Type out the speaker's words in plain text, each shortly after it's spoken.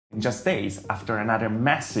In just days, after another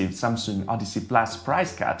massive Samsung Odyssey Plus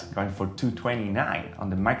price cut going for $229 on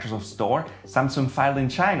the Microsoft Store, Samsung filed in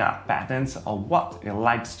China patents of what it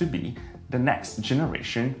likes to be the next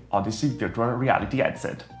generation Odyssey virtual reality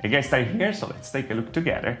headset. Hey guys, I'm here, so let's take a look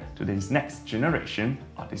together to this next generation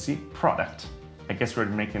Odyssey product. I guess we're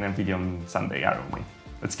making a video on Sunday, aren't we?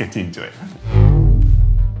 Let's get into it.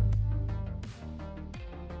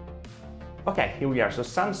 Okay, here we are. So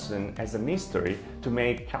Samsung has an history to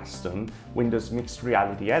make custom Windows mixed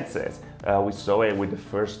reality headsets. We saw it with the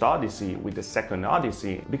first Odyssey, with the second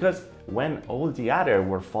Odyssey, because when all the others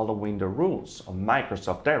were following the rules of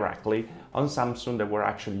Microsoft directly, on Samsung they were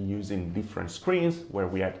actually using different screens where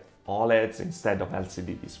we had OLEDs instead of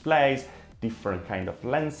LCD displays, different kind of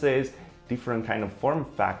lenses, different kind of form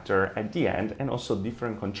factor at the end, and also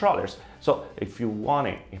different controllers. So if you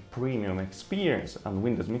wanted a premium experience on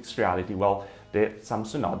Windows Mixed Reality, well, the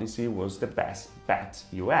Samsung Odyssey was the best bet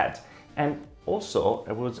you had. And also,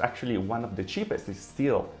 it was actually one of the cheapest, it's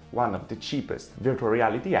still one of the cheapest virtual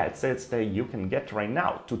reality headsets that you can get right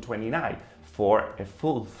now, $229 for a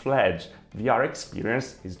full-fledged VR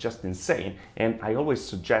experience is just insane. And I always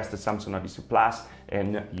suggest the Samsung Odyssey Plus,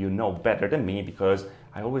 and you know better than me because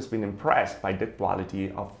I've always been impressed by the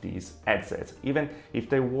quality of these headsets, even if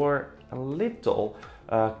they were a little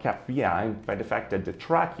kept behind by the fact that the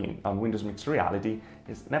tracking on Windows Mixed Reality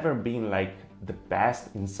has never been like the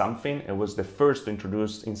best in something. It was the first to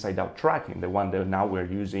introduce inside-out tracking, the one that now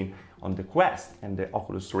we're using on the Quest and the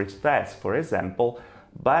Oculus Rift S, for example.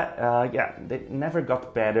 But yeah, they never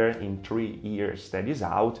got better in 3 years that is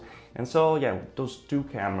out. And so yeah, those two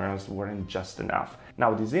cameras weren't just enough.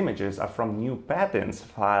 Now these images are from new patents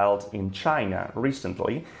filed in China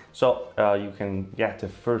recently, so you can get a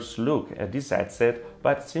first look at this headset,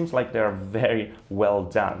 but it seems like they're very well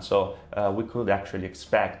done. So we could actually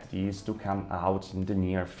expect these to come out in the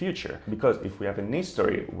near future. Because if we have an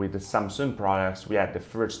history with the Samsung products, we had the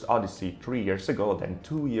first Odyssey 3 years ago, then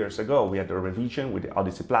 2 years ago we had a revision with the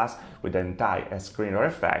Odyssey Plus with the anti-screen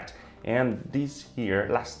effect. And this year,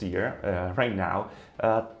 last year, right now,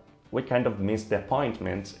 we kind of missed the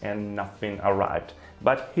appointment and nothing arrived.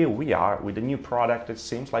 But here we are with a new product that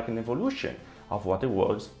seems like an evolution of what it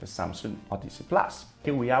was the Samsung Odyssey Plus.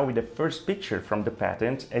 Here we are with the first picture from the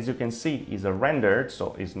patent. As you can see, it's a rendered,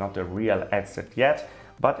 so it's not a real headset yet,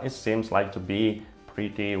 but it seems like to be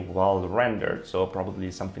pretty well rendered, so probably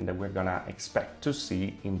something that we're gonna expect to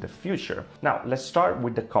see in the future. Now let's start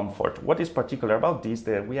with the comfort. What is particular about this,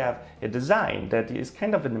 that we have a design that is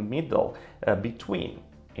kind of in the middle between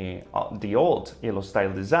the old Halo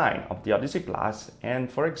style design of the Odyssey Plus and,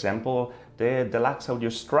 for example, the deluxe audio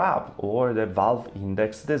strap or the Valve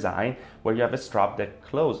Index design, where you have a strap that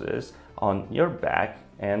closes on your back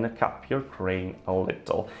and cup your crane a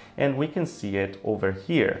little. And we can see it over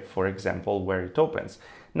here, for example, where it opens.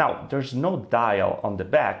 Now, there's no dial on the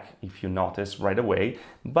back, if you notice right away,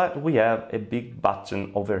 but we have a big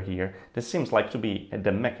button over here that seems like to be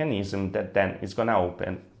the mechanism that then is gonna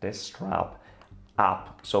open the strap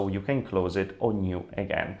up, so you can close it on you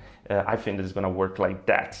again. I think it's gonna work like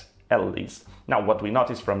that, at least. Now, what we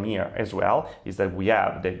notice from here as well is that we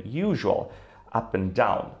have the usual up and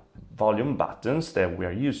down volume buttons that we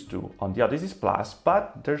are used to on the Odyssey Plus,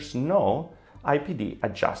 but there's no IPD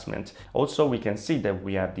adjustment. Also, we can see that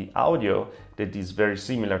we have the audio that is very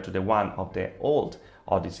similar to the one of the old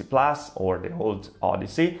Odyssey Plus or the old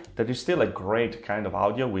Odyssey. That is still a great kind of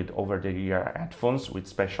audio with over-the-ear headphones with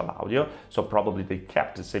special audio. So probably they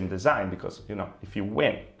kept the same design because, you know, if you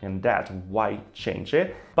win in that, why change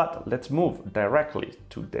it? But let's move directly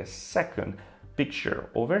to the second picture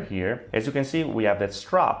over here. As you can see, we have that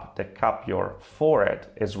strap that cup your forehead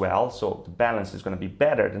as well, so the balance is going to be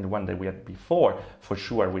better than the one that we had before, for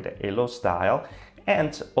sure, with the Halo style.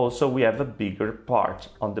 And also we have a bigger part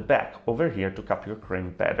on the back over here to cup your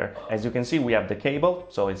crane better. As you can see, we have the cable,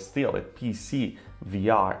 so it's still a PC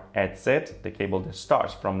VR headset, the cable that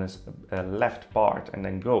starts from this left part and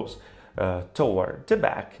then goes toward the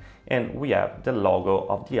back. And we have the logo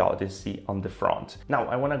of the Odyssey on the front. Now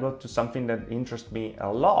I want to go to something that interests me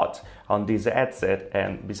a lot on this headset,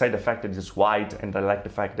 and beside the fact that it's white, and I like the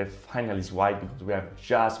fact that finally it's white because we have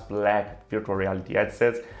just black virtual reality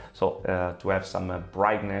headsets, so to have some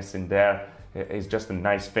brightness in there is just a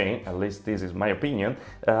nice thing, at least this is my opinion.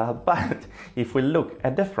 But if we look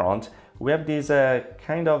at the front, we have this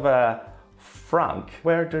kind of frunk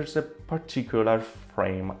where there's a particular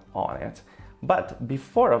frame on it. But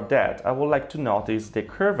before of that, I would like to notice the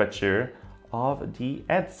curvature of the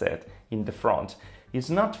headset in the front.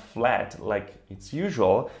 It's not flat like it's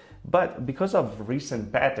usual, but because of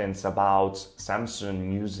recent patents about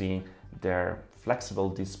Samsung using their flexible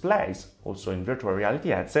displays, also in virtual reality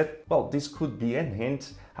headset, well, this could be a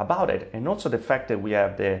hint about it. And also the fact that we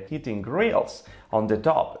have the heating grills on the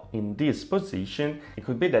top in this position, it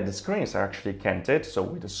could be that the screens are actually canted, so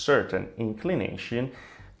with a certain inclination,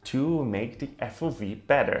 to make the FOV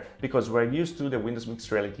better, because we're used to the Windows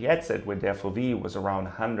Mixed Reality headset where the FOV was around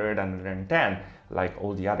 100, 110, like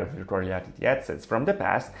all the other virtual reality headsets from the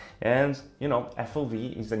past. And you know,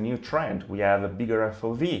 FOV is a new trend. We have a bigger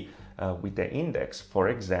FOV with the index, for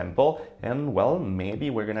example, and well, maybe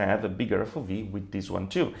we're gonna have a bigger FOV with this one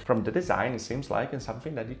too. From the design, it seems like it's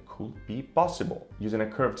something that it could be possible. Using a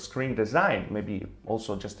curved screen design, maybe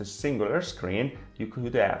also just a singular screen, you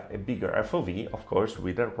could have a bigger FOV, of course,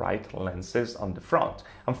 with the right lenses on the front.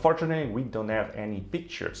 Unfortunately, we don't have any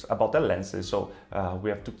pictures about the lenses, so we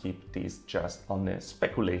have to keep this just on the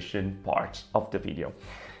speculation part of the video.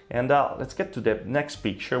 And let's get to the next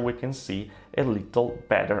picture. We can see a little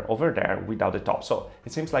better over there without the top. So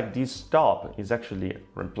it seems like this top is actually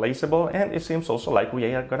replaceable, and it seems also like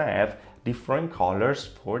we are gonna have different colors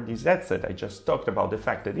for this headset. I just talked about the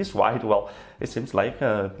fact that it's white. Well, it seems like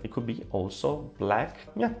it could be also black.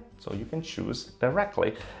 Yeah, so you can choose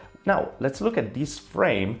directly. Now, let's look at this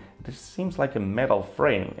frame. This seems like a metal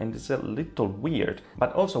frame, and it's a little weird.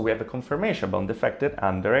 But also we have a confirmation about the fact that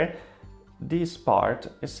under it, this part,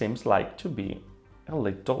 it seems like to be a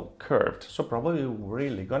little curved. So probably we're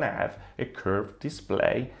really gonna have a curved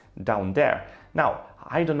display down there. Now,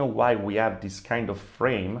 I don't know why we have this kind of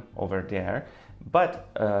frame over there, but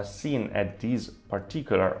seeing at these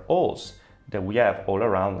particular holes that we have all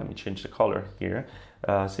around, let me change the color here,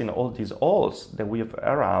 seeing all these holes that we have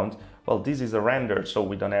around, well, this is a render, so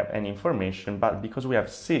we don't have any information, but because we have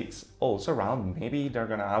 6 holes around, maybe they're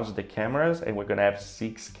gonna house the cameras, and we're gonna have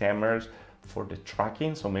 6 cameras for the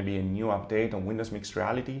tracking. So maybe a new update on Windows Mixed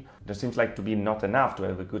Reality. There seems like to be not enough to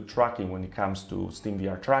have a good tracking when it comes to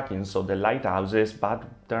SteamVR tracking. So the lighthouses, but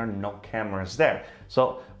there are no cameras there.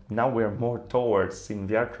 So now we're more towards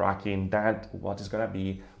SteamVR tracking than what is gonna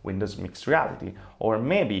be Windows Mixed Reality. Or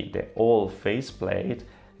maybe the old faceplate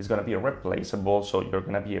is gonna be replaceable, so you're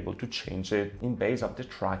gonna be able to change it in base of the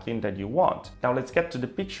tracking that you want. Now let's get to the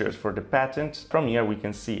pictures for the patent. From here we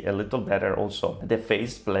can see a little better also the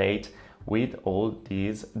faceplate with all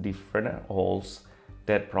these different holes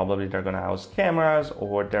that probably they're gonna house cameras,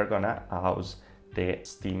 or they're gonna house the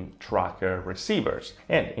Steam tracker receivers.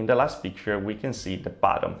 And in the last picture we can see the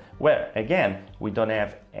bottom, where again we don't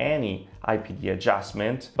have any IPD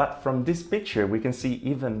adjustment, but from this picture we can see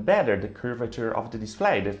even better the curvature of the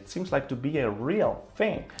display. That seems like to be a real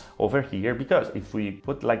thing over here, because if we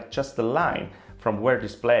put like just a line from where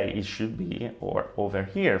display it should be, or over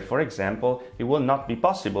here, for example, it will not be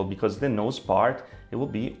possible because the nose part, it will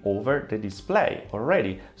be over the display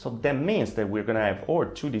already. So that means that we're gonna have or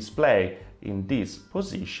 2 display in this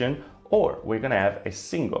position, or we're gonna have a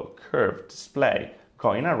single curved display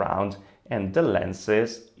going around, and the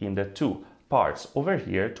lenses in the 2 parts over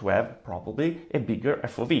here to have probably a bigger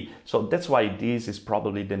FOV. So that's why this is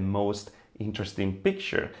probably the most interesting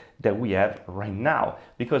picture that we have right now,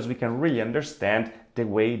 because we can really understand the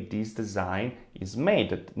way this design is made,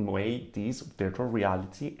 the way this virtual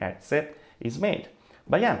reality headset is made.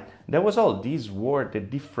 But yeah, that was all. These were the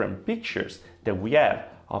different pictures that we have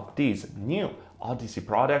of this new Odyssey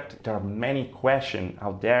product. There are many questions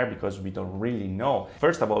out there because we don't really know.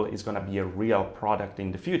 First of all, it's gonna be a real product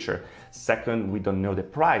in the future. Second, we don't know the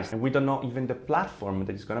price, and we don't know even the platform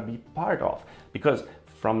that it's gonna be part of, because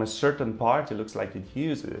from a certain part, it looks like it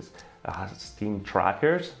uses Steam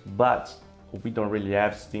trackers, but we don't really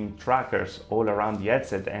have Steam trackers all around the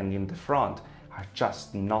headset, and in the front are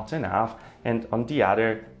just not enough. And on the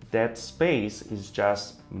other, that space is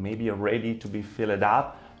just maybe ready to be filled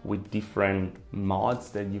up with different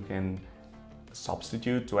mods that you can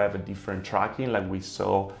substitute to have a different tracking, like we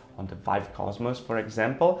saw on the Vive Cosmos, for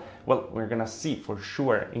example. Well, we're gonna see for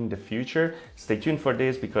sure in the future. Stay tuned for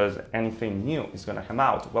this, because anything new is gonna come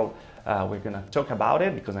out. Well, we're gonna talk about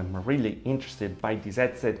it because I'm really interested by this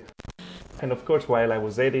headset. And of course, while I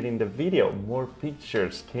was editing the video, more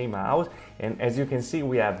pictures came out, and as you can see,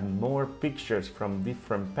 we have more pictures from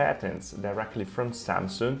different patents directly from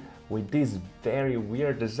Samsung, with this very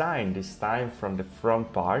weird design, this time from the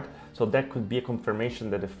front part. So that could be a confirmation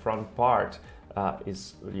that the front part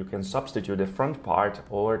you can substitute the front part,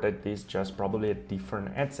 or that this is just probably a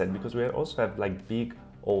different headset, because we also have like big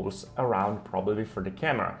holes around, probably for the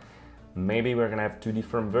camera. Maybe we're gonna have 2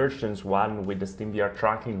 different versions, one with the SteamVR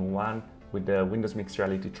tracking, one with the Windows Mixed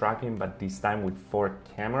Reality tracking, but this time with 4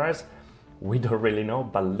 cameras. We don't really know,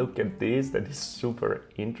 but look at this, that is super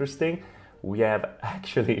interesting. We have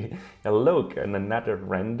actually a look and another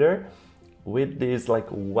render with this like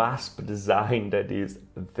wasp design that is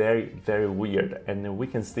very, very weird. And we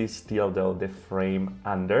can see still though the frame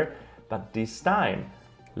under, but this time,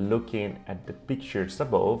 looking at the pictures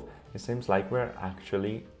above, it seems like we're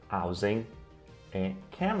actually housing a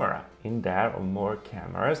camera in there, or more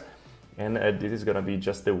cameras. And this is gonna be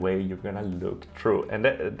just the way you're gonna look through. And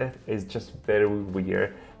that is just very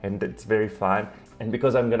weird, and it's very fun. And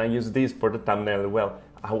because I'm gonna use this for the thumbnail, well,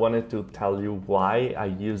 I wanted to tell you why I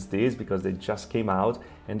use this, because they just came out,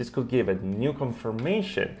 and this could give a new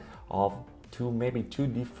confirmation of maybe two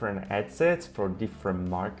different headsets for different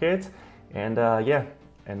markets. And yeah,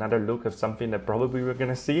 another look of something that probably we're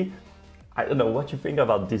gonna see. I don't know what you think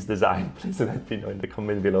about this design. Please let me know in the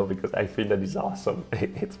comment below, because I think that is awesome.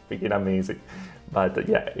 It's freaking amazing. But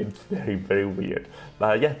yeah, it's very, very weird.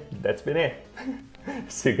 But yeah, that's been it.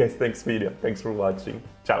 See you guys next video. Thanks for watching.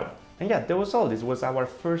 Ciao. And yeah, that was all. This was our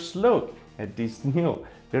first look at this new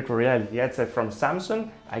virtual reality headset from Samsung.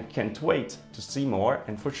 I can't wait to see more,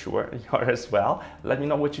 and for sure you are as well. Let me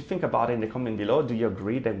know what you think about it in the comment below. Do you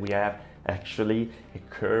agree that we have actually a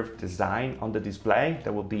curved design on the display?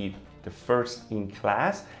 That will be the first in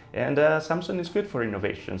class, and Samsung is good for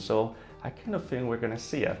innovation, so I kind of think we're gonna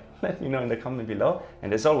see it. Let me know in the comment below.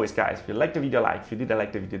 And as always guys, if you liked the video, like. If you didn't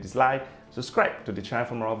like the video, dislike. Subscribe to the channel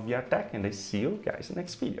for more of VR tech, and I see you guys in the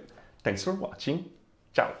next video. Thanks for watching.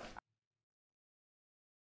 Ciao.